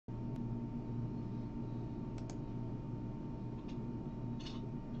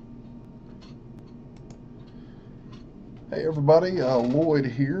Hey everybody, Lloyd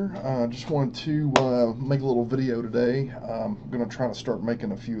here. Just wanted to make a little video today. I'm going to try to start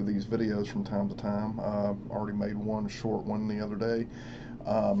making a few of these videos from time to time. Already made one short one the other day.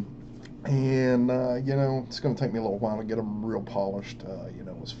 Um, and it's going to take me a little while to get them real polished,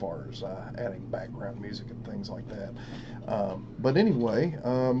 as far as adding background music and things like that. But anyway,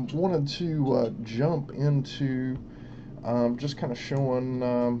 wanted to jump into just kind of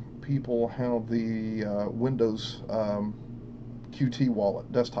showing people how the Windows QT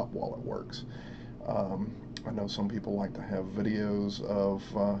wallet, desktop wallet works. I know some people like to have videos of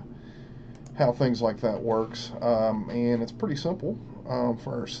how things like that works, and it's pretty simple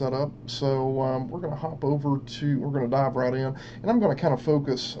for our setup. So we're going to we're going to dive right in, and I'm going to kind of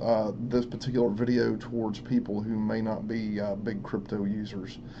focus this particular video towards people who may not be big crypto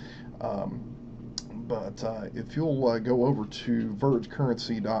users. Um, but if you'll go over to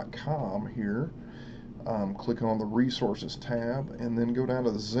vergecurrency.com here, click on the resources tab, and then go down to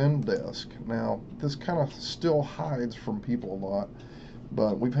Zendesk. Now, this kind of still hides from people a lot,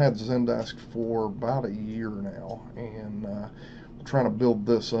 but we've had Zendesk for about a year now, and we're trying to build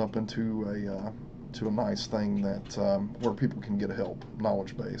this up into a nice thing that where people can get help,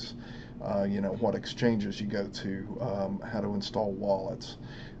 knowledge base. What exchanges you go to, how to install wallets,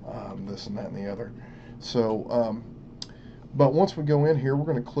 this and that and the other. So, but once we go in here,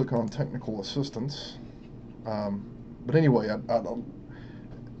 we're going to click on technical assistance. But anyway,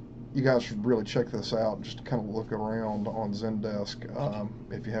 you guys should really check this out. Just to kind of look around on Zendesk.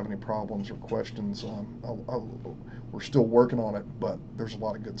 If you have any problems or questions, we're still working on it, but there's a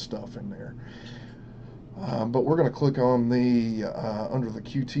lot of good stuff in there. But we're going to click on the under the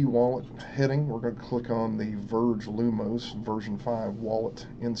QT wallet heading. We're going to click on the Verge Lumos version 5 wallet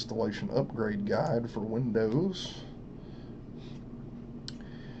installation upgrade guide for Windows.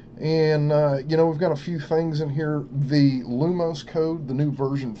 And we've got a few things in here. The Lumos code, the new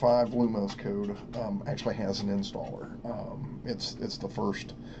version 5 Lumos code, actually has an installer. It's the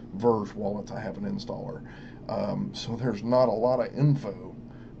first Verge wallet to have an installer. So there's not a lot of info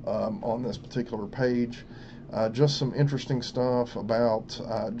on this particular page. Just some interesting stuff about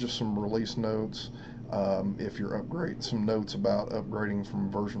just some release notes. If you're upgrading, some notes about upgrading from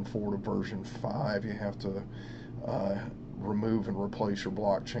version 4 to version 5, you have to remove and replace your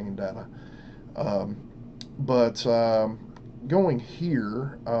blockchain data. But going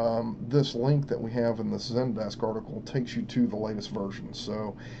here, this link that we have in this Zendesk article takes you to the latest version.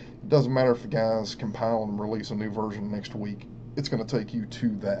 So it doesn't matter if the guys compile and release a new version next week, it's going to take you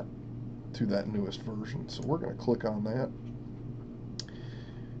to that newest version. So we're going to click on that.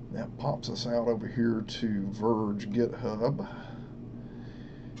 That pops us out over here to Verge GitHub.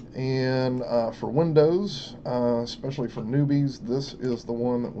 And for Windows, especially for newbies, this is the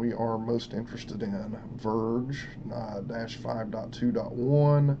one that we are most interested in. Verge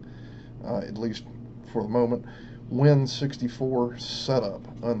 -5.2.1, at least for the moment. Win64 setup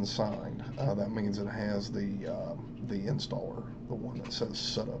unsigned. That means it has the installer, the one that says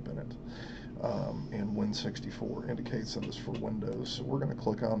setup in it. And Win64 indicates that it's for Windows. So we're going to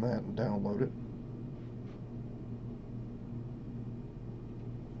click on that and download it.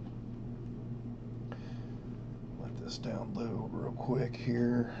 This download real quick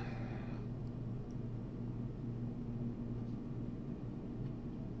here.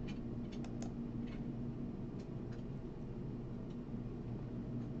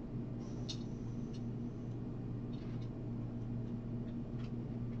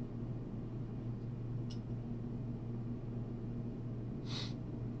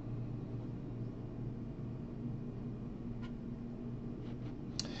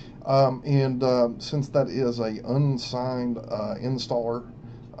 Since that is a unsigned installer,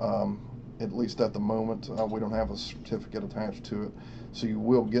 at least at the moment, we don't have a certificate attached to it. So you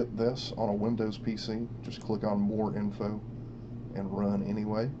will get this on a Windows PC. Just click on More Info and Run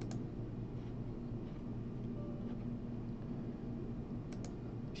anyway.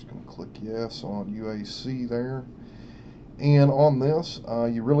 Just going to click Yes on UAC there. And on this,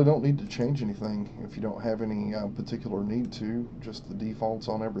 you really don't need to change anything if you don't have any particular need to. Just the defaults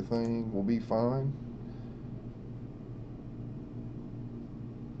on everything will be fine.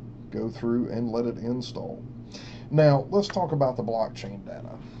 Go through and let it install. Now, let's talk about the blockchain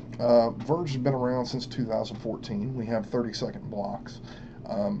data. Verge has been around since 2014. We have 30-second blocks.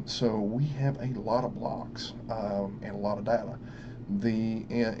 So we have a lot of blocks and a lot of data.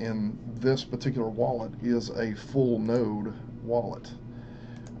 In this particular wallet is a full node wallet.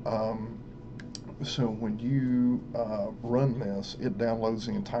 So when you run this, it downloads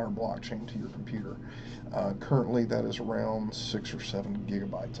the entire blockchain to your computer. Currently that is around 6 or 7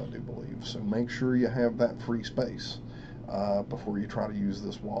 gigabytes, I do believe. So make sure you have that free space. before you try to use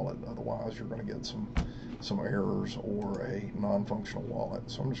this wallet. Otherwise, you're going to get some errors or a non-functional wallet.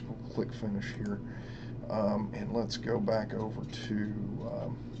 So I'm just going to click finish here, and let's go back over to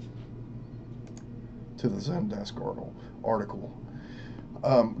the Zendesk article.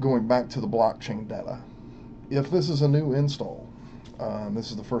 Going back to the blockchain data. If this is a new install,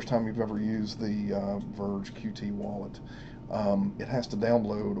 this is the first time you've ever used the Verge QT wallet, it has to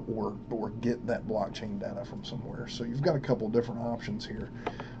download or get that blockchain data from somewhere. So you've got a couple different options here.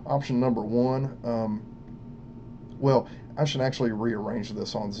 Option number one, well, I should actually rearrange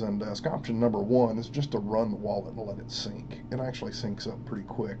this on Zendesk. Option number one is just to run the wallet and let it sync. It actually syncs up pretty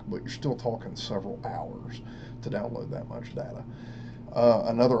quick, but you're still talking several hours to download that much data.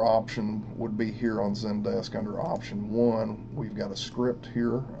 Another option would be here on Zendesk under option one. We've got a script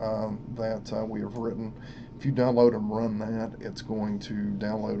here that we have written. If you download and run that, it's going to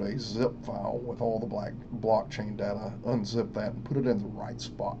download a zip file with all the blockchain data, unzip that, and put it in the right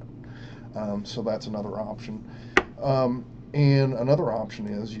spot. So that's another option. And another option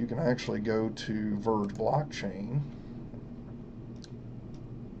is you can actually go to Verge Blockchain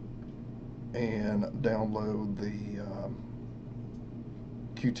and download the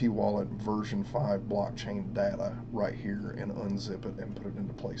QT Wallet version 5 blockchain data right here and unzip it and put it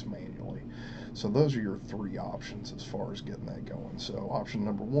into place manually. So those are your three options as far as getting that going. So option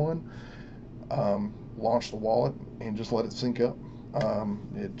number one, launch the wallet and just let it sync up.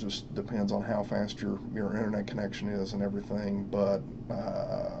 It just depends on how fast your internet connection is and everything, but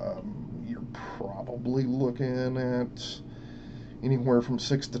you're probably looking at anywhere from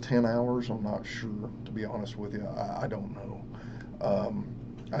 6 to 10 hours. I'm not sure, to be honest with you. I don't know.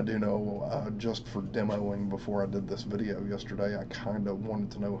 I do know, just for demoing before I did this video yesterday, I kind of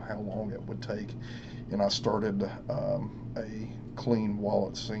wanted to know how long it would take, and I started a clean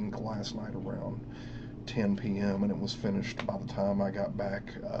wallet sync last night around 10 p.m. and it was finished by the time I got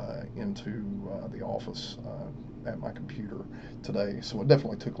back into the office at my computer today. So it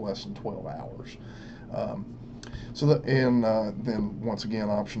definitely took less than 12 hours. Then once again,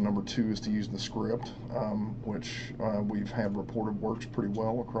 option number two is to use the script, which we've had reported works pretty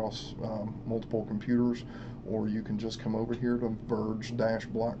well across multiple computers. Or you can just come over here to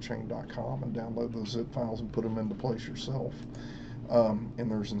verge-blockchain.com and download those zip files and put them into place yourself. And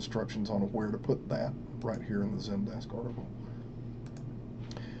there's instructions on where to put that right here in the Zendesk article.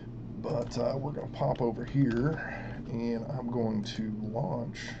 But we're going to pop over here and I'm going to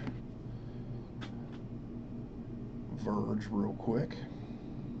launch Verge real quick.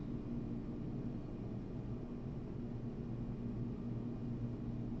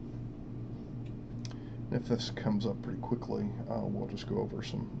 If this comes up pretty quickly, we'll just go over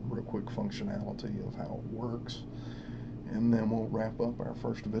some real quick functionality of how it works, and then we'll wrap up our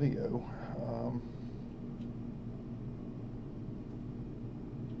first video.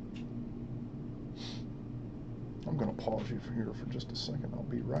 I'm going to pause you here for just a second. I'll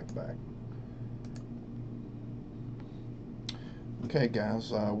be right back. Okay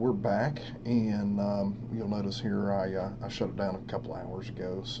guys, we're back, and you'll notice here I shut it down a couple hours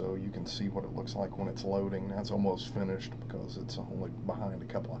ago, so you can see what it looks like when it's loading. That's almost finished because it's only behind a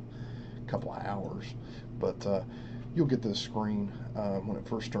couple of hours, but you'll get this screen when it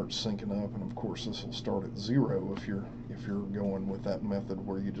first starts syncing up, and of course this will start at 0 if you're going with that method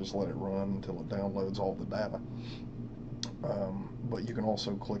where you just let it run until it downloads all the data. But you can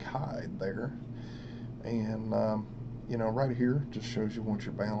also click hide there, and you know, right here just shows you what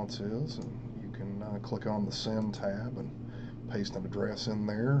your balance is, and you can click on the send tab and paste an address in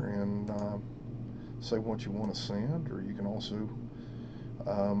there and say what you want to send, or you can also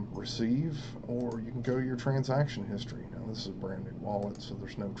receive, or you can go to your transaction history. Now this is a brand new wallet, so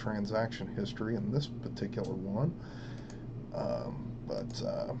there's no transaction history in this particular one,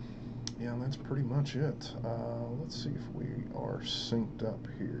 yeah, that's pretty much it. Let's see if we are synced up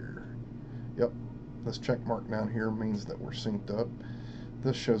here. Yep. This check mark down here means that we're synced up.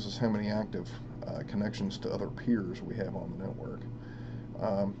 This shows us how many active connections to other peers we have on the network.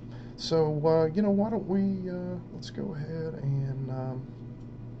 You know, why don't we, let's go ahead and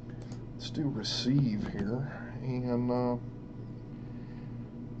let's do receive here, and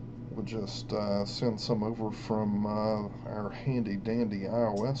we'll just send some over from our handy dandy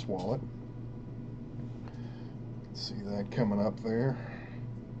iOS wallet. See that coming up there.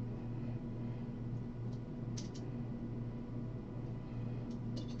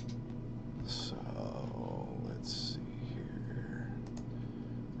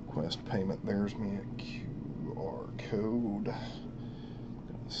 Request payment. There's me a QR code. I'm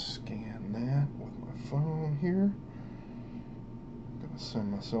going to scan that with my phone here. I'm going to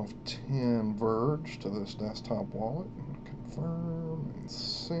send myself 10 Verge to this desktop wallet and confirm and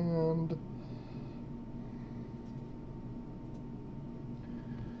send.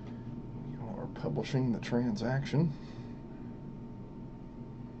 You are publishing the transaction.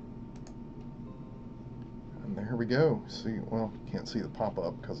 And there we go. See, well, you can't see the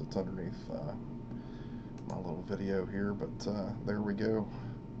pop-up because it's underneath my little video here, but there we go.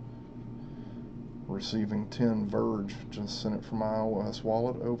 Receiving 10 Verge. Just sent it from my iOS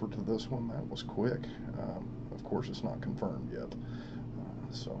wallet over to this one. That was quick. Of course, it's not confirmed yet,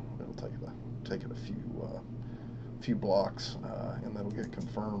 so it'll take it a few blocks, and that'll get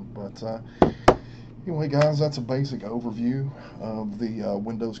confirmed. But anyway, guys, that's a basic overview of the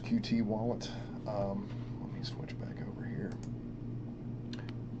Windows QT wallet. Let me switch back over here.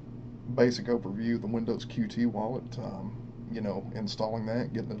 Basic overview of the Windows QT wallet. You know, installing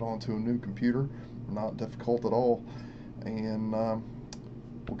that, getting it onto a new computer, not difficult at all. And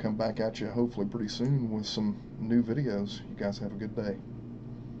we'll come back at you hopefully pretty soon with some new videos. You guys have a good day.